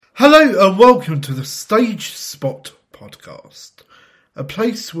Hello and welcome to the Stage Spot podcast, a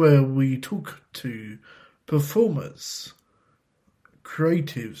place where we talk to performers,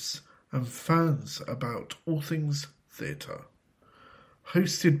 creatives, and fans about all things theatre.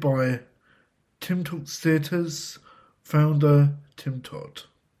 Hosted by Tim Talks Theatre's founder, Tim Todd.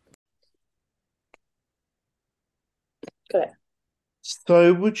 Got it.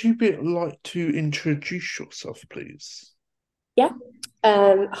 So, would you like to introduce yourself, please? Yeah.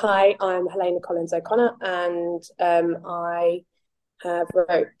 Hi, I'm Helena Collins O'Connor, and I have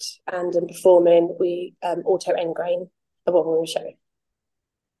wrote and am performing Auto-Engrain, a one-woman show.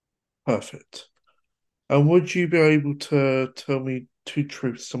 Perfect. And would you be able to tell me two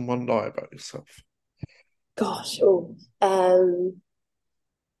truths and one lie about yourself? Gosh, oh,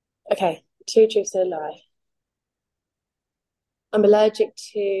 okay. Two truths and a lie. I'm allergic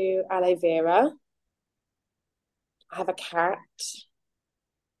to aloe vera. I have a cat,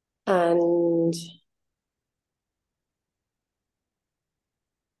 and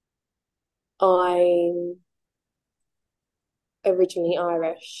I'm originally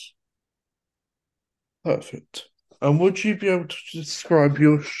Irish. Perfect. And would you be able to describe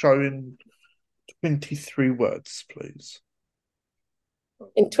your show in 23 words, please?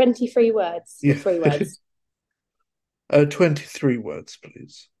 In 23 words or Yeah. 3 words? 23 words,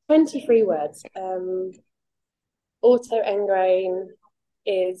 please. 23 words. Auto-Engrain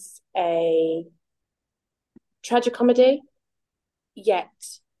is a tragicomedy, yet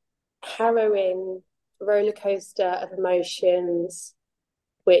harrowing roller coaster of emotions,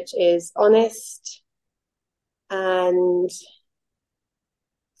 which is honest and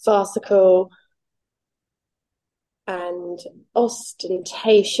farcical and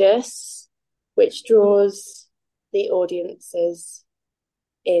ostentatious, which draws the audiences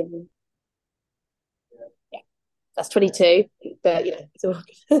in. Yeah, that's 22, but it's all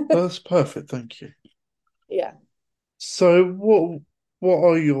good. That's perfect, thank you. Yeah. So, what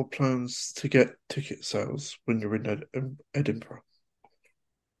are your plans to get ticket sales when you're in Edinburgh?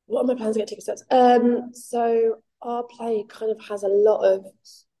 What are my plans to get ticket sales? So our play kind of has a lot of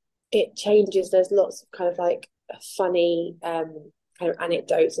it changes. There's lots of kind of like funny kind of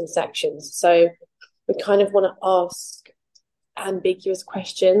anecdotes and sections. So we kind of want to ask ambiguous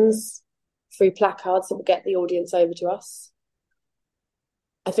questions through placards that will get the audience over to us.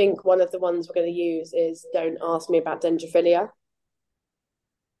 I think one of the ones we're going to use is "Don't ask me about dendrophilia,"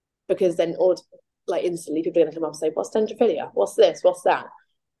 because then like instantly people are going to come up and say, "What's dendrophilia? What's this? What's that?"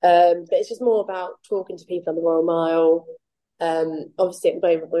 But it's just more about talking to people on the Royal Mile. Obviously, at the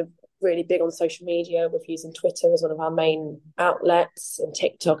moment, we're really big on social media. We're using Twitter as one of our main outlets, and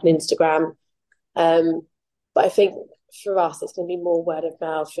TikTok and Instagram. But I think for us, it's going to be more word of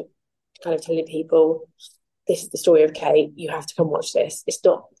mouth, for kind of telling people, this is the story of Kate. You have to come watch this. It's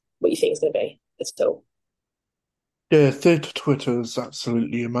not what you think it's going to be at all. Yeah, theatre Twitter is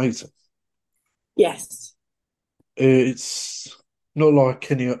absolutely amazing. Yes. It's not like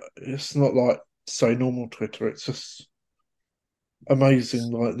it's not like, say, normal Twitter. It's just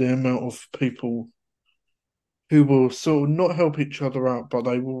amazing, like the amount of people who will sort of not help each other out, but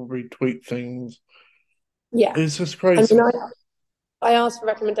they will retweet things. Yeah. It's just I crazy. mean, I asked for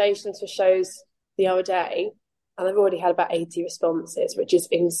recommendations for shows the other day, and I've already had about 80 responses, which is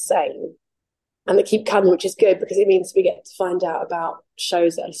insane. And they keep coming, which is good because it means we get to find out about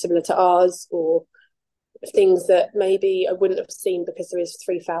shows that are similar to ours, or things that maybe I wouldn't have seen because there is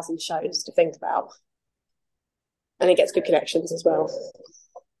 3,000 shows to think about. And it gets good connections as well.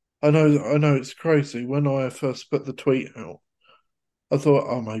 I know it's crazy. When I first put the tweet out, I thought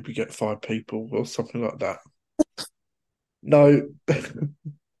I'll maybe get 5 people or something like that. No,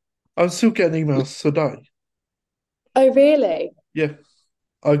 I'm still getting emails today. Oh, really? Yeah,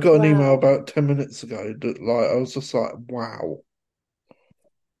 I got an email Wow. about 10 minutes ago that, like, I was just like, wow.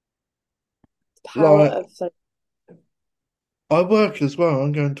 The power Like, of I work as well.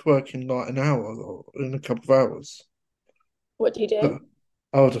 I'm going to work in like an hour or in a couple of hours. what do you do? But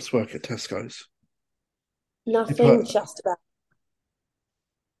I'll just work at Tesco's. If I, Nothing, just about.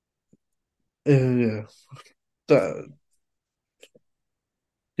 yeah, that,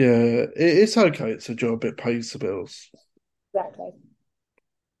 yeah, it's okay. It's a job. It pays the bills. Exactly.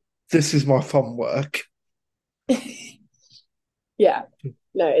 This is my fun work. Yeah.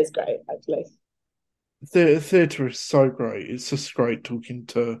 No, it's great, actually. Theatre is so great. It's just great talking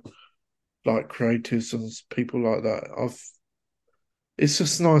to like creatives and people like that. It's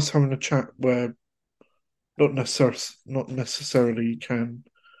just nice having a chat where not necessarily you can,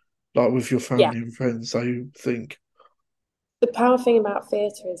 like, with your Yeah. family and friends. They think, The power thing about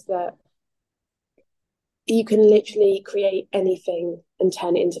theatre is that you can literally create anything and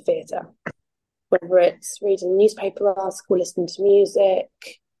turn it into theatre, whether it's reading a newspaper article, listening to music,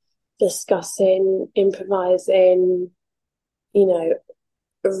 discussing, improvising, you know,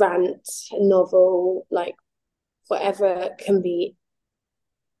 a rant, a novel, like whatever can be.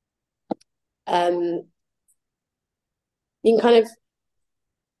 Um, you can kind of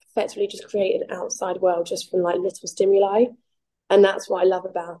effectively just create an outside world just from like little stimuli, and that's what I love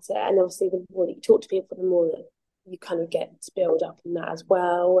about it. And obviously, the more that you talk to people, the more that you kind of get to build up in that as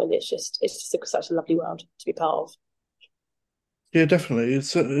well. And it's just such a lovely world to be part of. Yeah, definitely.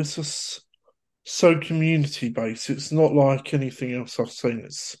 It's just so community based. It's not like anything else I've seen.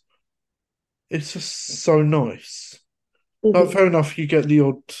 It's just so nice. Like, Mm-hmm. fair enough, you get the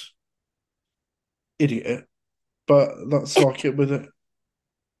odd idiot, but that's like it with it.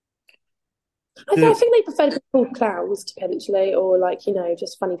 I it think they prefer to be called clowns potentially, or like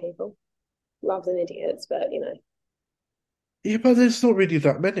just funny people rather than idiots. But yeah, but there's not really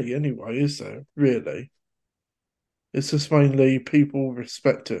that many anyway, is there? Really? It's just mainly people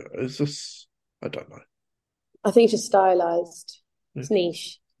respect it. It's just, I don't know. I think it's just stylized. Yeah. It's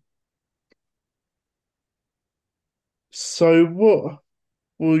niche. So, what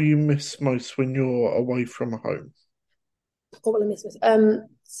will you miss most when you're away from home? What will I miss?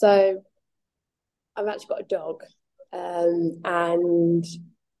 So I've actually got a dog, and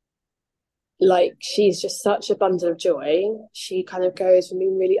like she's just such a bundle of joy. She kind of goes from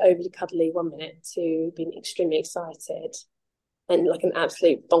being really overly cuddly one minute to being extremely excited and like an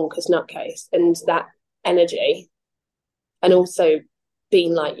absolute bonkers nutcase. And that energy, and also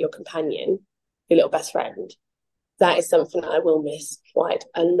being like your companion, your little best friend, that is something that I will miss quite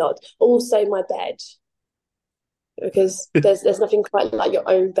a lot. Also, my bed, because there's nothing quite like your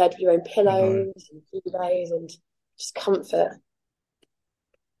own bed with your own I know. pillows and duvets and just comfort.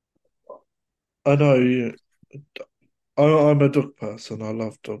 I know. Yeah. I'm a dog person. I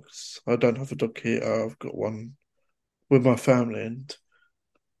love dogs. I don't have a dog here. I've got one with my family, and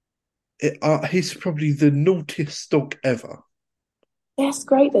he's probably the naughtiest dog ever. That's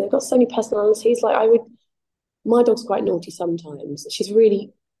great though. They've got so many personalities. Like I would, my dog's quite naughty sometimes. She's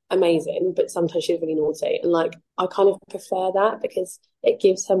really amazing, but sometimes she's really naughty. And like I kind of prefer that because it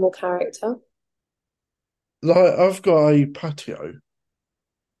gives her more character. Like, I've got a patio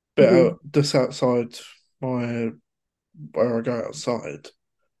bit out Mm-hmm. just outside my where I go outside,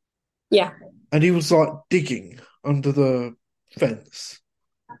 Yeah. and he was like digging under the fence.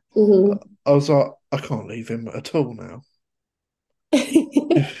 Mm-hmm. I was like, I can't leave him at all now.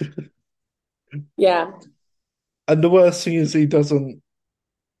 Yeah. And the worst thing is he doesn't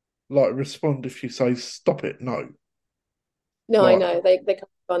like respond if you say stop it. No, No, I like know. They come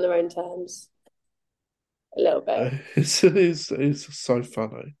on their own terms a little bit. it's so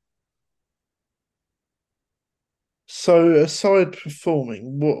funny. So aside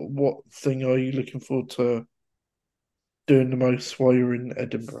performing, what thing are you looking forward to doing the most while you're in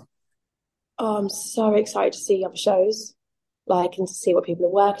Edinburgh? Oh, I'm so excited to see other shows, like, and to see what people are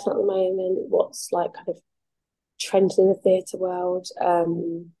working on at the moment, what's like kind of trending in the theatre world.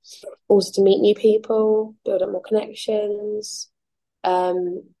 Also to meet new people, build up more connections.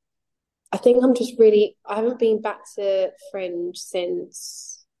 Um, I think I haven't been back to Fringe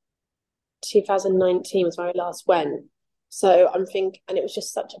since 2019 was when I last went. So I'm thinking, and it was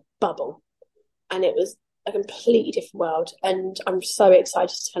just such a bubble, and it was a completely different world. And I'm so excited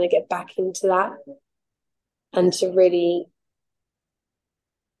to kind of get back into that and to really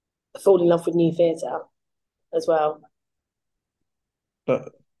fall in love with new theatre as well.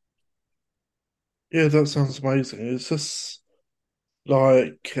 But yeah, that sounds amazing. It's just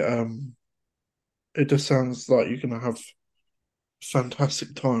like it just sounds like you're gonna have a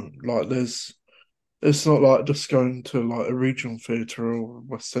fantastic time. Like it's not like just going to like a regional theatre or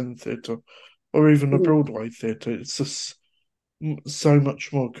West End theatre or even a Mhm. Broadway theatre. It's just so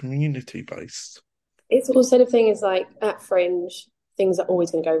much more community based. It's also the thing is like at Fringe, things are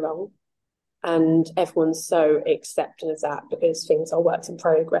always going to go wrong. And everyone's so accepting of that because things are works in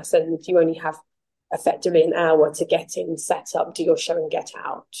progress and you only have effectively an hour to get in, set up, do your show and get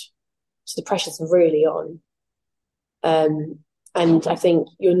out. So the pressure's really on. Um, and I think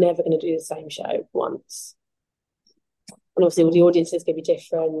you're never going to do the same show once. And obviously, all the audience is going to be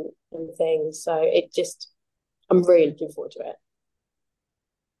different and things. So I'm really looking forward to it.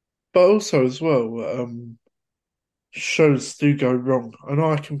 But also as well, shows do go wrong, and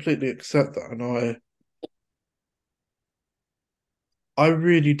I completely accept that, and I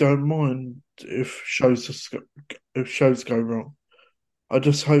really don't mind if shows go wrong. I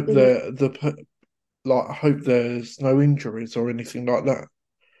just hope Mhm. like I hope there's no injuries or anything like that.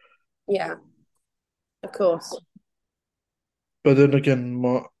 Yeah. Of course. But then again,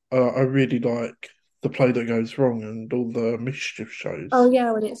 I really like the play that goes wrong and all the mischief Oh shows.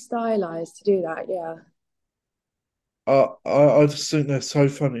 yeah, when it's stylized to do that, yeah. I just think they're so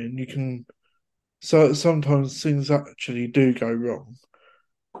funny, and you can so sometimes things actually do go wrong,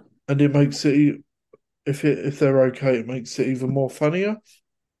 and it makes if they're okay, it makes it even more funnier.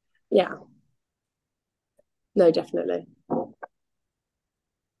 Yeah, no, definitely.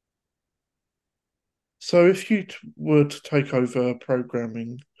 So if you were to take over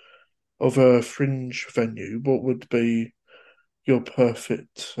programming of a fringe venue, what would be your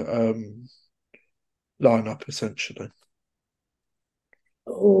perfect lineup essentially?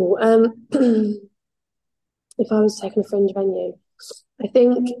 Oh, if I was taking a fringe venue, I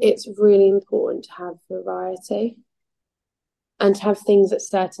think it's really important to have variety and to have things at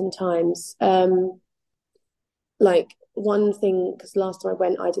certain times. Like one thing, because last time I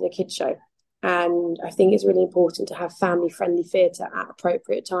went, I did a kids show, and I think it's really important to have family friendly theatre at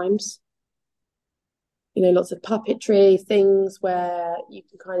appropriate times. You know, lots of puppetry, things where you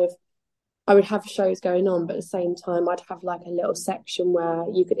can kind of, I would have shows going on, but at the same time, I'd have like a little section where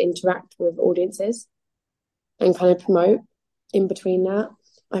you could interact with audiences and kind of promote in between that.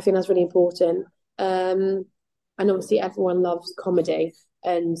 I think that's really important. And obviously, everyone loves comedy,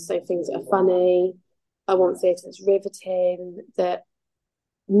 and so things that are funny. I want theatre that's riveting, that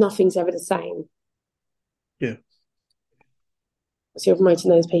nothing's ever the same. Yeah, So you're promoting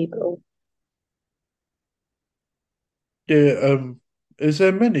those people. yeah. Is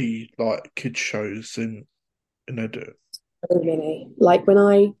there many like kids shows in Edinburgh? Really, like when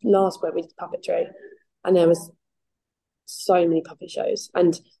I last went, we did puppetry, and there was so many puppet shows,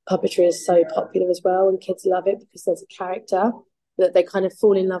 and puppetry is so popular as well, and kids love it because there's a character that they kind of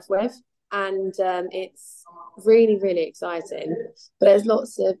fall in love with, and it's really really exciting. But there's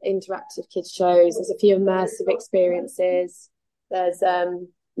lots of interactive kids shows. There's a few immersive experiences. There's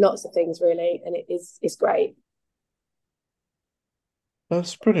lots of things really, and it's great.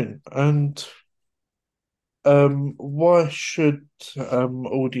 That's brilliant. And why should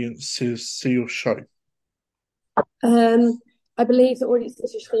audiences see your show? Um, I believe the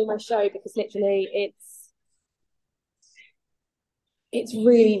audiences should see my show because literally it's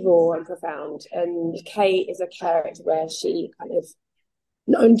really raw and profound. And Kate is a character where she kind of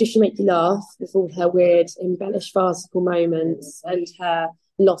not only does she make you laugh with all her weird, embellished, farcical moments and her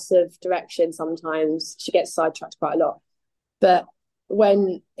loss of direction sometimes, she gets sidetracked quite a lot. But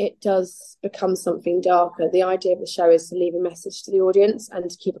when it does become something darker, the idea of the show is to leave a message to the audience and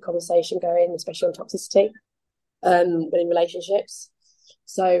to keep a conversation going, especially on toxicity in relationships.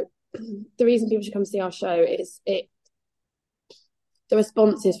 So the reason people should come see our show is the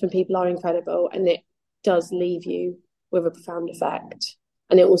responses from people are incredible, and it does leave you with a profound effect.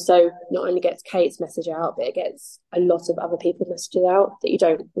 And it also not only gets Kate's message out, but it gets a lot of other people's messages out that you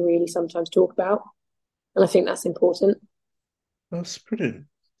don't really sometimes talk about. And I think that's important. That's brilliant.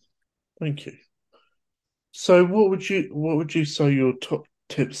 Thank you. So, what would you say your top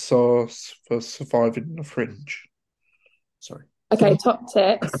tips are for surviving the fringe? Sorry. Okay, top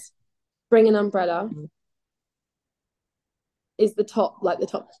tips. Bring an umbrella is the top,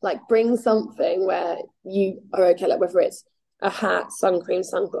 like bring something where you are okay, like whether it's a hat, sun cream,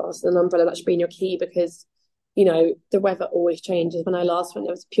 sunglasses, an umbrella, that should be in your key because you know the weather always changes. When I last went,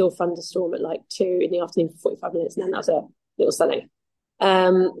 there was a pure thunderstorm at like 2 in the afternoon for 45 minutes, and then that was it. It was sunny.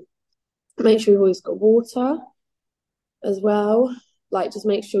 Um, Make sure you've always got water as well. Like just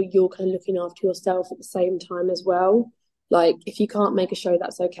make sure you're kind of looking after yourself at the same time as well. Like if you can't make a show,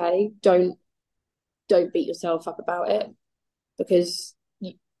 that's okay. Don't beat yourself up about it because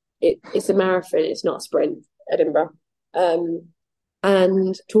it's a marathon, it's not a sprint, Edinburgh. Um,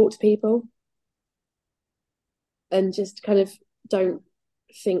 and talk to people and just kind of don't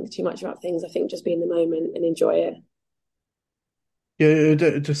think too much about things. I think just be in the moment and enjoy it. Yeah,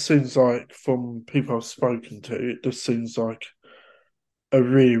 it just seems like from people I've spoken to, it just seems like a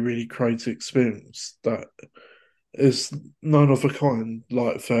really, really crazy experience that is none of a kind,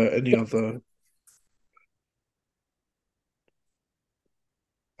 like for any other.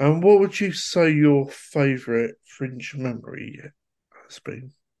 And what would you say your favourite fringe memory has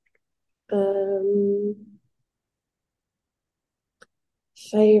been? Um,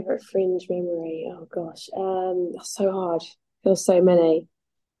 Favorite fringe memory? Oh gosh, that's so hard. There's so many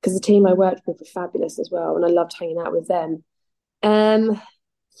because the team I worked with were fabulous as well, and I loved hanging out with them. Um,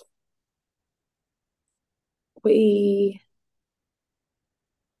 we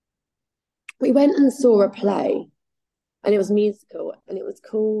we went and saw a play, and it was musical, and it was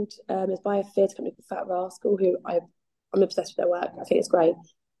called it was by a theatre company called Fat Rascal, I'm obsessed with their work. I think it's great,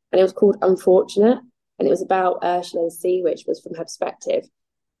 and it was called Unfortunate, and it was about Ursula and Sea, which was from her perspective.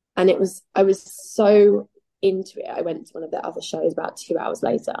 And I was so into it. I went to one of their other shows about 2 hours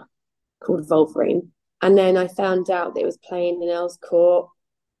later called Wolverine. And then I found out that it was playing in Earls Court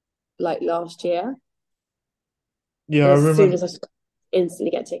like last year. Yeah, And I as soon remember. as I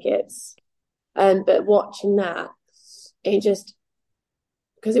instantly get tickets. But watching that, it just,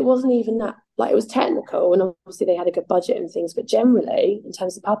 because it wasn't even that, like, it was technical and obviously they had a good budget and things, but generally, in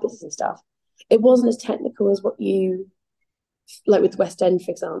terms of puppets and stuff, it wasn't as technical as what you, like with West End,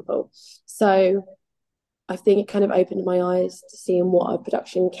 for example. So I think it kind of opened my eyes to seeing what a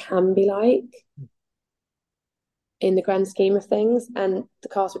production can be like in the grand scheme of things. And the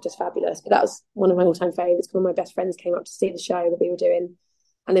cast were just fabulous. But that was one of my all-time favourites. One of my best friends came up to see the show that we were doing,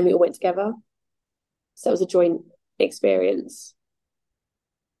 and then we all went together. So it was a joint experience.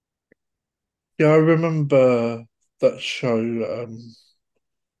 Yeah, I remember that show.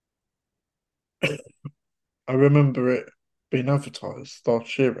 I remember it being advertised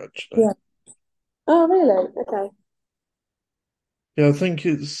last year, actually. Yeah. Oh, really? Okay. Yeah, I think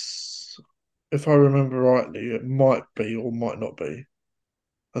it's, if I remember rightly, it might be or might not be.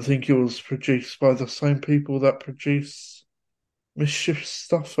 I think it was produced by the same people that produce Mischief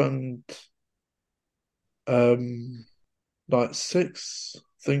stuff and um like Six. I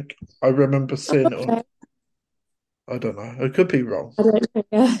think I remember seeing it on. Okay. I don't know. I could be wrong. I don't know.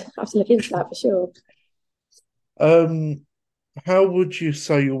 Yeah, I have to look into that for sure. Um, how would you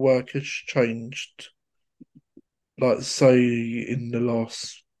say your work has changed? Like, say, in the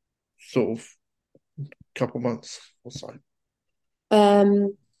last sort of couple months or so.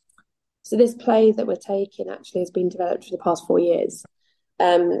 Um, so this play that we're taking actually has been developed for the past 4 years.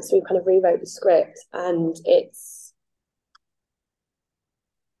 So we kind of rewrote the script, and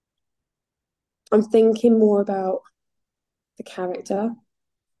I'm thinking more about the character.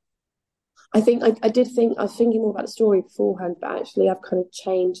 I did think I was thinking more about the story beforehand, but actually I've kind of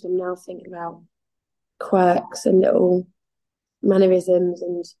changed. I'm now thinking about quirks and little mannerisms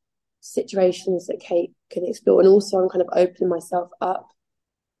and situations that Kate can explore. And also I'm kind of opening myself up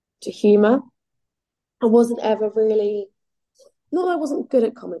to humour. I wasn't ever really, not that I wasn't good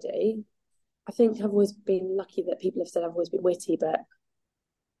at comedy. I think I've always been lucky that people have said I've always been witty, but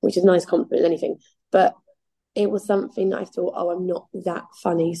which is a nice compliment, anything. But it was something that I thought, oh, I'm not that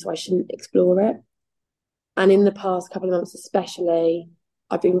funny, so I shouldn't explore it. And in the past couple of months, especially,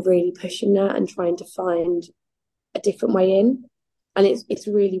 I've been really pushing that and trying to find a different way in, and it's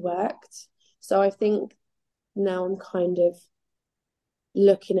really worked. So I think now I'm kind of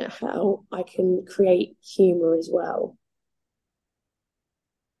looking at how I can create humor as well,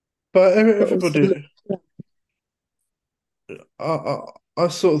 But but also everybody, I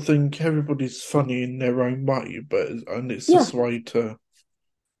sort of think everybody's funny in their own way, but and it's yeah, just a way to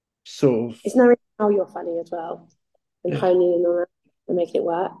sort of, it's knowing how you're funny as well and yeah, honing in on that and making it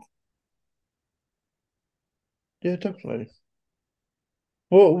work. yeah, definitely.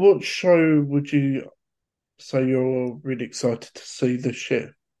 What show would you say you're really excited to see this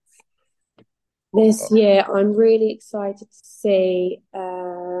year? This year, I'm really excited to see.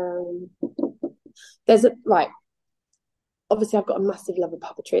 There's a right. Obviously, I've got a massive love of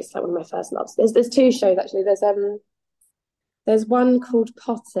puppetry. It's like one of my first loves. There's two shows actually. There's one called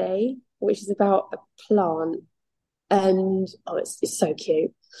Potty, which is about a plant, and oh, it's so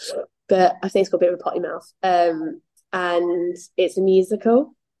cute. But I think it's got a bit of a potty mouth. And it's a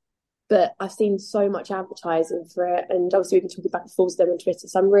musical. But I've seen so much advertising for it, and obviously we've been talking back and forth with them on Twitter.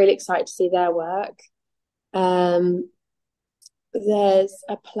 So I'm really excited to see their work. Um, there's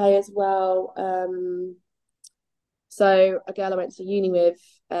a play as well. So a girl I went to uni with,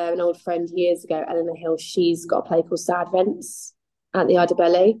 an old friend years ago, Helena Hill, she's got a play called Sad Vents at the Ida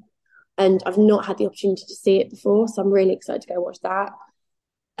Belly. And I've not had the opportunity to see it before. So I'm really excited to go watch that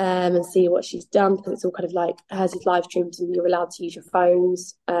and see what she's done, because it's all kind of like hers is live streamed and you're allowed to use your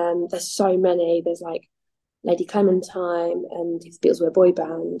phones. There's so many. There's like Lady Clementine and His Beatles Were a Boy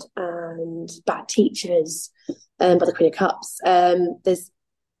Band and Bad Teachers by the Queen of Cups. There's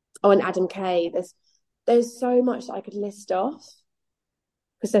and Adam Kay. There's so much that I could list off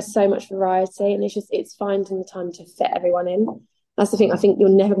because there's so much variety, and it's finding the time to fit everyone in. That's the thing. I think you're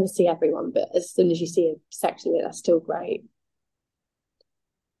never going to see everyone, but as soon as you see a section of it, that's still great.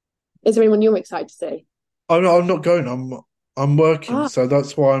 Is there anyone you're excited to see? I'm not going. I'm working, Ah, so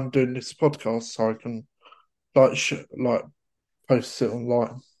that's why I'm doing this podcast so I can like like post it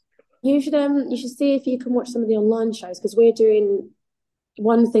online. you should see if you can watch some of the online shows, because we're doing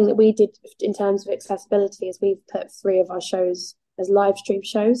one thing that we did in terms of accessibility is we've put 3 of our shows as live stream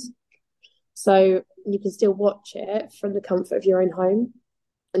shows, so you can still watch it from the comfort of your own home.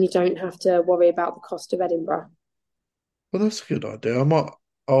 and you don't have to worry about the cost of Edinburgh. Well, that's a good idea.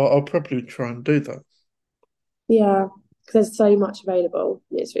 I'll probably try and do that. Yeah, because there's so much available.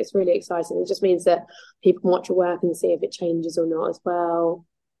 It's really exciting. It just means that people can watch your work and see if it changes or not as well.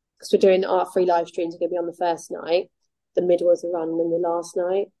 Because we're doing our free live streams are going to be on the first night, the middle of the run, and the last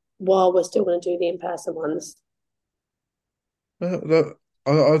night, while we're still going to do the in-person ones.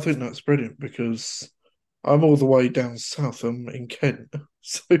 I think that's brilliant because I'm all the way down south. I'm in Kent,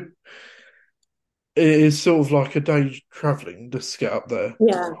 so it is sort of like a day travelling just to get up there,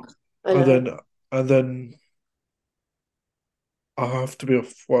 Yeah, I and know. then I have to be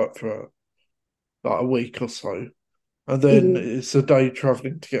off work for like a week or so, and then Hmm. it's a day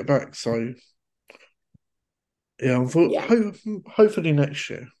travelling to get back. So yeah, Yeah. hopefully next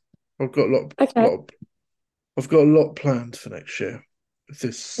year. I've got a Okay. lot. I've got a lot planned for next year. If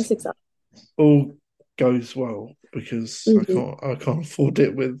That's this exciting. all goes well, because Hmm. I can't afford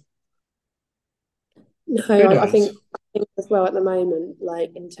it with No, who I knows. think as well at the moment,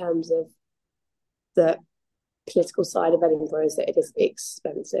 like in terms of the political side of Edinburgh, is that it is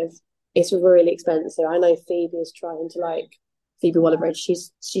expensive. It's really expensive. I know Phoebe is trying to like Phoebe Waller-Bridge.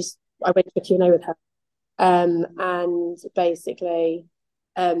 She's I went to a Q&A with her. And basically,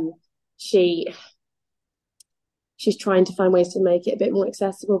 um, she she's trying to find ways to make it a bit more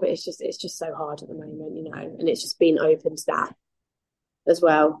accessible, but it's just so hard at the moment, and it's just been open to that as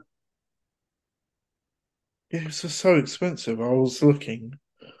well. Yeah, it's just so expensive. I was looking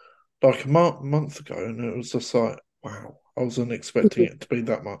like a month ago, and it was just like, wow, I wasn't expecting it to be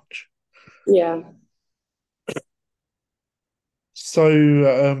that much. Yeah. So,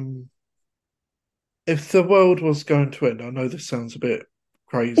 if the world was going to end, I know this sounds a bit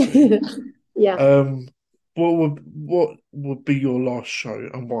crazy. Yeah. Um, what would be your last show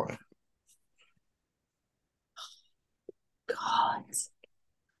and why? God,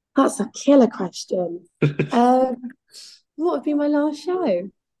 that's a killer question. Um, what would be my last show?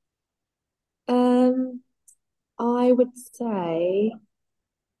 Um, I would say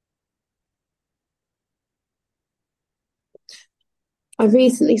I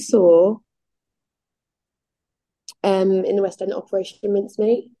recently saw in the West End Operation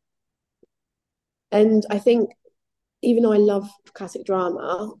Mincemeat, and I think even though I love classic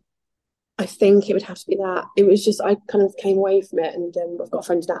drama, I think it would have to be that. It was just I kind of came away from it, and I've got a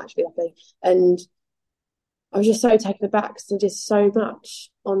friend now actually, luckily, and I was just so taken aback because they did so much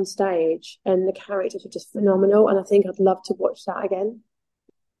on stage, and the characters were just phenomenal. And I think I'd love to watch that again.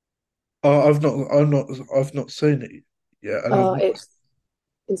 I've not seen it yet, and Oh, it's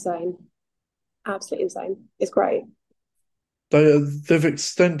insane, absolutely insane. It's great. they've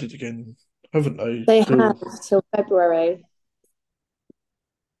extended again, haven't they? They have Till till February.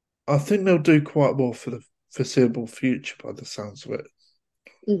 I think they'll do quite well for the foreseeable future, by the sounds of it.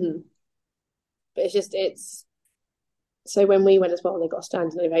 Hmm. But it's so when we went as well, they got a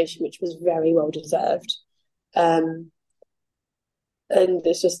standing ovation, which was very well deserved. Um, and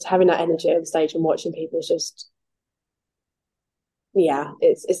it's just having that energy on stage and watching people is just, yeah,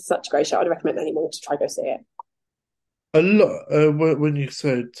 it's such a great show. I'd recommend anyone to try go see it. A lot when you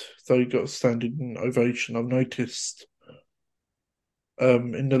said they got a standing ovation, I've noticed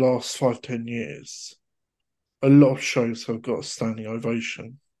in the last 5, 10 years, a lot of shows have got a standing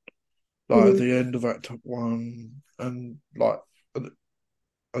ovation, like at the Hmm. end of Act One and like at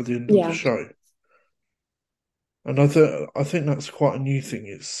at the end of the Yeah, show. And I think that's quite a new thing.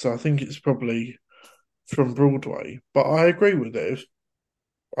 I think it's probably from Broadway, but I agree with it.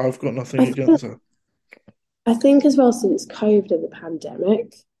 I've got nothing I think against that. I think as well since COVID and the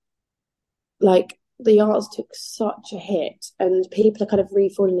pandemic, like the arts took such a hit, and people are kind of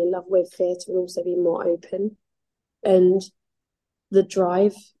re-falling in love with theatre and also being more open, and the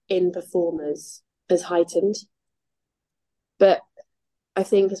drive in performers has heightened. But I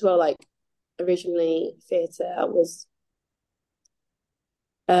think as well, like originally theatre was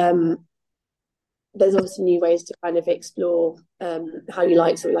um there's obviously new ways to kind of explore how you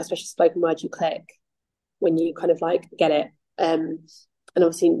like something like especially spoken word you click when you kind of like get it. And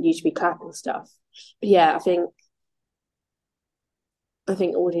obviously you should be clapping stuff. But yeah, I think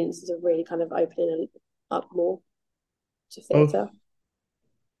audiences are really kind of opening up more to Oh, theatre.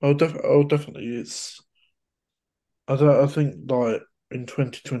 definitely. I think like in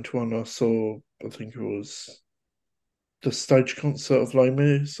 2021, I think it was the stage concert of Les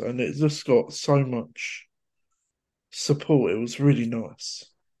Mis, and it just got so much support. It was really nice.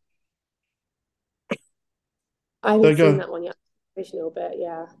 I There you haven't seen go. that one yet, original, but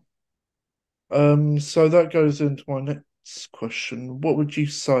yeah. So that goes into my next question. What would you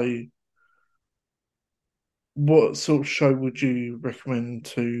say what sort of show would you recommend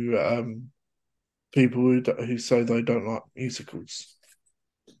to people who say they don't like musicals?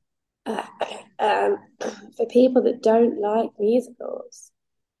 Okay. For people that don't like musicals,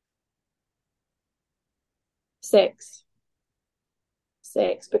 six,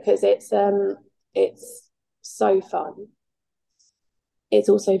 six, because it's so fun. It's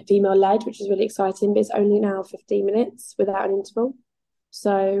also female led, which is really exciting, but it's only now 15 minutes without an interval.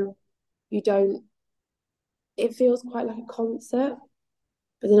 So you don't, it feels quite like a concert,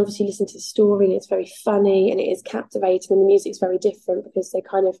 but then obviously you listen to the story and it's very funny and it is captivating and the music's very different because they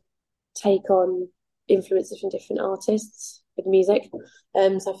kind of take on influences from different artists with music.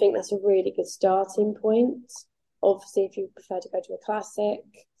 So I think that's a really good starting point. Obviously, if you prefer to go to a classic,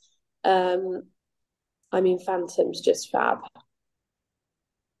 um, I mean, Phantom's just fab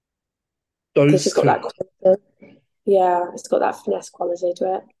because Those it's got that two, quality. Yeah, it's got that finesse quality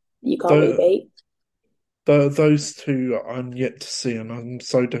to it you can't really the, beat. those two I'm yet to see, and I'm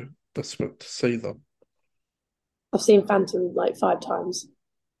so desperate to see them. I've seen Phantom like 5 times.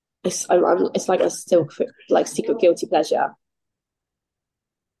 It's like a still like secret guilty pleasure.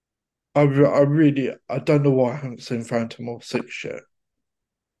 I don't know why I haven't seen Phantom or Six yet,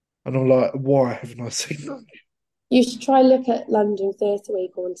 and I'm like, why haven't I seen them? You should try look at London Theatre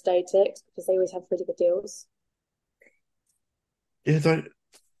Week or on Day Ticks because they always have really good deals. Yeah, they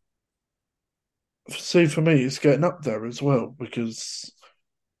see for me, it's getting up there as well because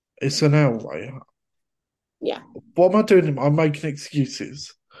it's an hour away. Yeah, What am I doing? I'm making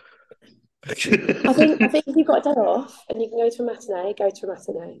excuses. I think if you've got a day off and you can go to a matinee, go to a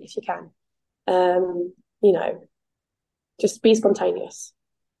matinee if you can. You know, just be spontaneous.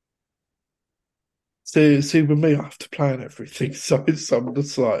 See, with me, I have to plan everything, so I'm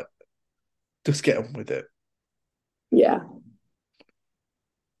just like, just get on with it. Yeah.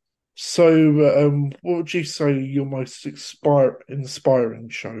 So, what would you say your most inspiring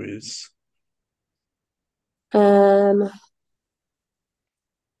show is? Um.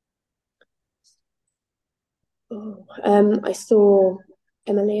 I saw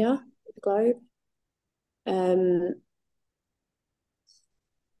Emilia at the Globe. Um.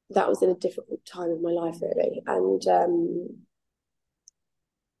 That was in a difficult time of my life, really, and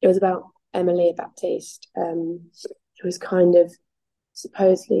it was about Emilia Baptiste. Who was kind of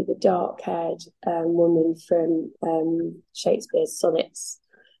supposedly the dark-haired woman from Shakespeare's sonnets.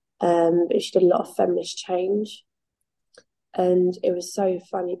 But she did a lot of feminist change, and it was so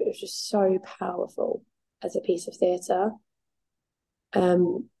funny, but it was just so powerful as a piece of theatre.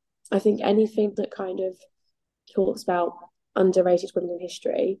 Um, I think anything that kind of talks about underrated women in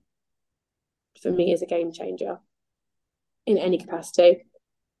history for me is a game changer in any capacity.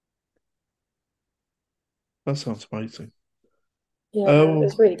 That sounds amazing. Yeah, it Oh,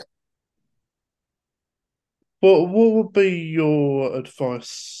 was really cool. what would be your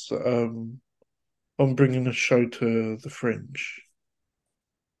advice on bringing a show to the Fringe?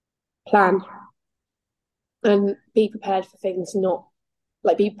 Plan and be prepared for things not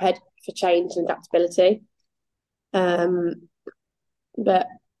like be prepared for change and adaptability. Um, but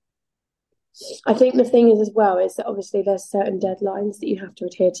I think the thing is as well is that obviously there's certain deadlines that you have to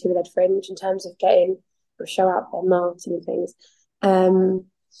adhere to with Ed Fringe in terms of getting a show out there, marketing and things. Um,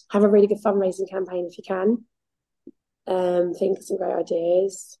 have a really good fundraising campaign if you can. Think of some great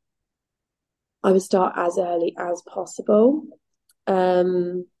ideas. I would start as early as possible.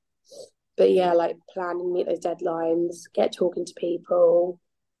 Um, but yeah, like plan and meet those deadlines, get talking to people.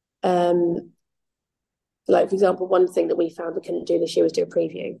 Um, like for example, one thing that we found we couldn't do this year was do a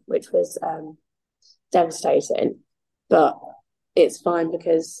preview, which was devastating. But it's fine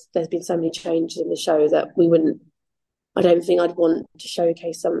because there's been so many changes in the show that we wouldn't. I don't think I'd want to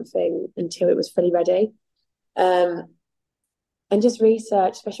showcase something until it was fully ready. Um, and just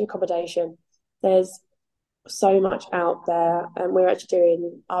research, especially accommodation. There's so much out there, and we're actually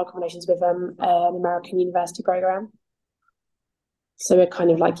doing our accommodations with an American university program. So we're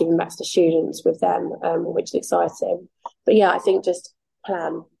kind of like giving back to the students with them, which is exciting. But yeah, I think just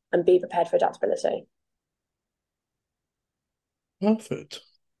plan and be prepared for adaptability. Perfect.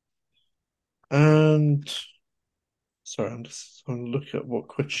 And sorry, I'm just trying to look at what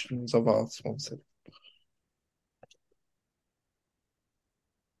questions I've asked. One second.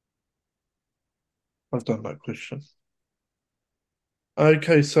 I've done that question.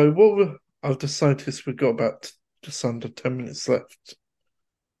 Okay, so I've decided we've got about just under 10 minutes left.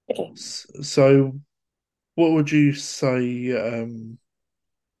 Okay. So, what would you say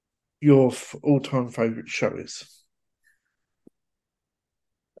your all-time favorite show is?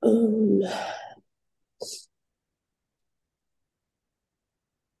 Um,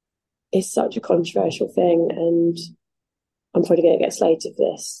 it's such a controversial thing, and I'm probably going to get slated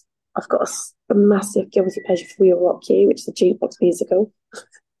for this. I've got a massive guilty pleasure for We'll Rock You, which is a jukebox musical.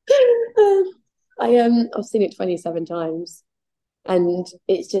 I've seen it 27 times, and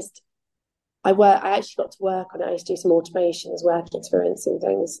it's just I actually got to work on it. I used to do some automation as work experience and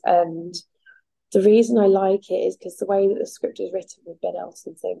things. And the reason I like it is because the way that the script is written with bed elves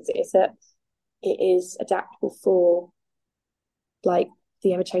and things is that it is adaptable for like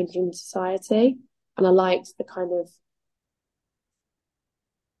the ever changing society. And I liked the kind of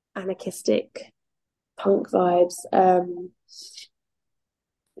anarchistic punk vibes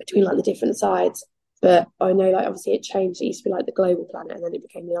between like the different sides. But I know like obviously it changed. It used to be like the global planet and then it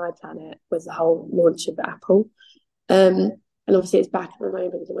became the iPlanet with the whole launch of Apple. And obviously it's back at the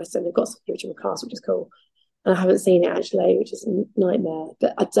moment in the West End. They've got some of the original cast, which is cool. And I haven't seen it actually, which is a nightmare.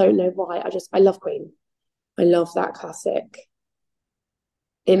 But I don't know why. I love Queen. I love that classic.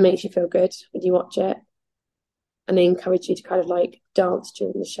 It makes you feel good when you watch it. And they encourage you to kind of like dance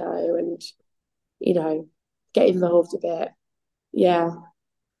during the show and, you know, get involved a bit. Yeah,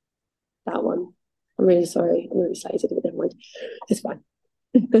 that one. I'm really sorry. I'm really excited, but never mind. It's fine.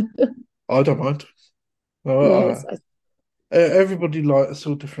 I don't mind. No, Everybody likes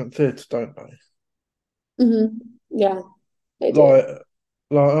all different theatre, don't they? yeah, they do.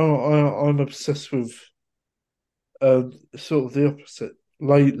 Like, I'm obsessed with sort of the opposite,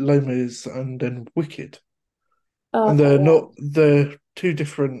 Les Mis and then Wicked, Oh, and okay, yeah. they're two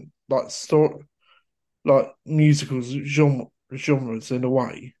different like story like musicals genres in a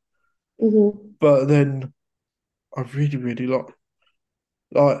way, hmm but then I really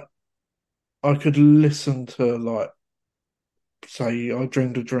like I could listen to like say I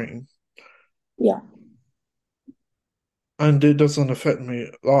Dreamed a Dream, Yeah. and it doesn't affect me.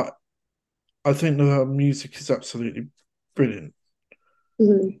 Like I think the music is absolutely brilliant.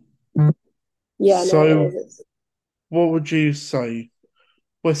 hmm Yeah, no, it is. So, what would you say,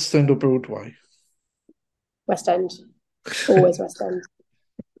 West End or Broadway? West End. Always West End.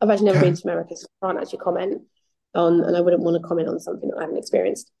 I've actually never been Can to America, so I can't actually comment on, and I wouldn't want to comment on something that I haven't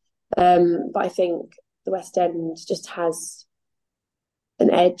experienced. But I think the West End just has an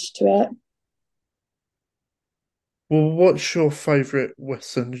edge to it. well, what's your favourite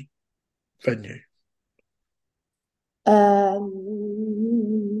West End venue?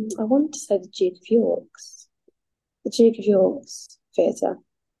 I want to say the Duke of York's, the Duke of York's Theatre.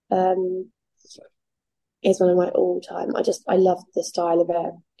 Um, is one of my all-time. I love the style of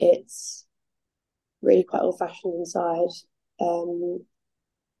it. It's really quite old-fashioned inside. Um,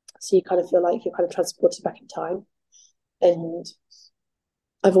 so you kind of feel like you're kind of transported back in time. And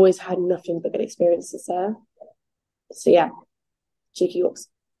I've always had nothing but good experiences there. So yeah, Cheeky Yorks.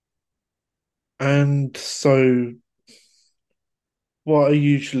 And so, what I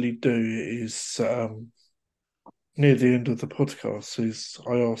usually do is near the end of the podcast is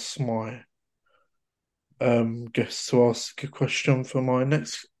I ask my guests to ask a question for my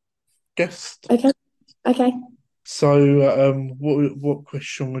next guest. Okay, okay. So, what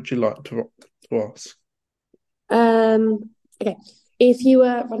question would you like to ask? Okay. If you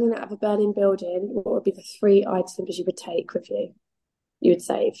were running out of a burning building, what would be the three items you would take with you? You would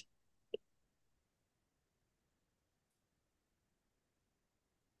save.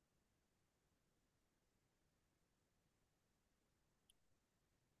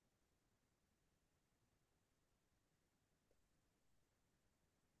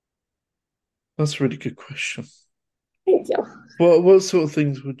 That's a really good question. Thank you. What sort of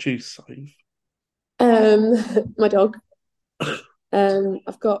things would you save? Um, my dog.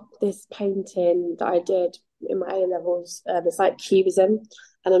 I've got this painting that I did in my A levels. It's like cubism,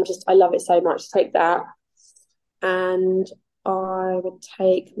 and I love it so much. Take that, and I would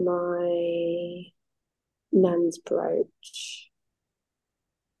take my nan's brooch.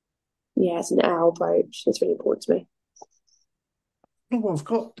 Yeah, it's an owl brooch. It's really important to me. Oh, I've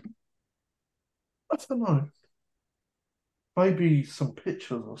got, I don't know, maybe some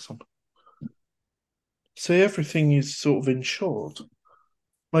pictures or something. See, everything is sort of insured.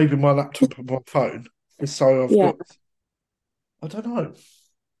 Maybe my laptop and my phone. So I've Yeah, got, I don't know.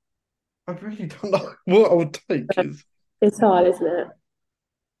 I really don't know what I would take is it's hard, isn't it?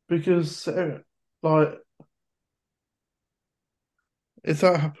 because, like, if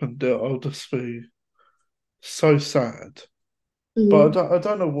that happened, I'll just be so sad. But Mm-hmm. I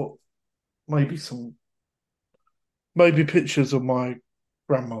don't know what, maybe maybe pictures of my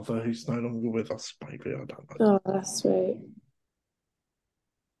grandmother who's no longer with us, maybe. I don't know. Oh, that's sweet.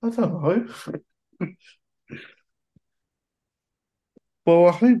 I don't know. Well,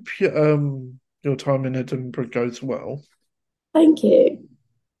 I hope your time in Edinburgh goes well. Thank you.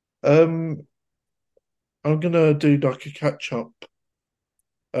 Um, I'm gonna do like a catch up,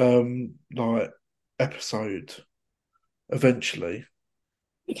 like episode eventually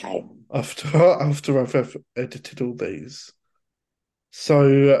Okay. after after edited all these.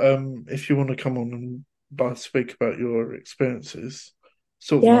 So, if you want to come on and speak about your experiences,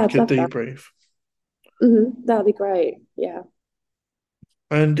 sort of Yeah, like I'd a love that. debrief. That'd be great. Yeah.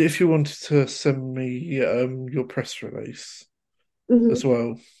 And if you wanted to send me your press release as hmm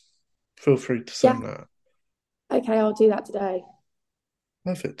well, feel free to Yeah. send that. Okay, I'll do that today.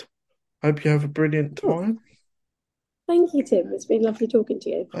 Perfect. Hope you have a brilliant Cool. time. Thank you, Tim. It's been lovely talking to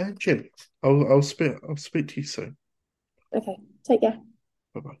you. And Jim, I'll speak to you soon. Okay, take care.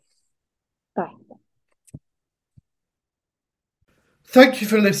 Bye bye. Bye. Thank you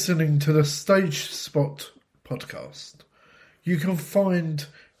for listening to the Stage Spot podcast. You can find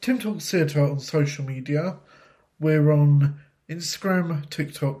Tim Talks Theatre on social media. We're on Instagram,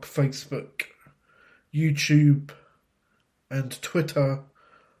 TikTok, Facebook, YouTube, and Twitter,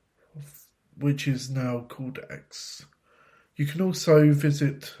 which is now called X. You can also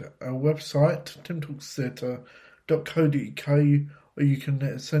visit our website, timtalkstheatre.co.uk, or you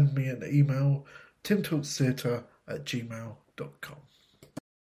can send me an email, timtalkstheatre@gmail.com.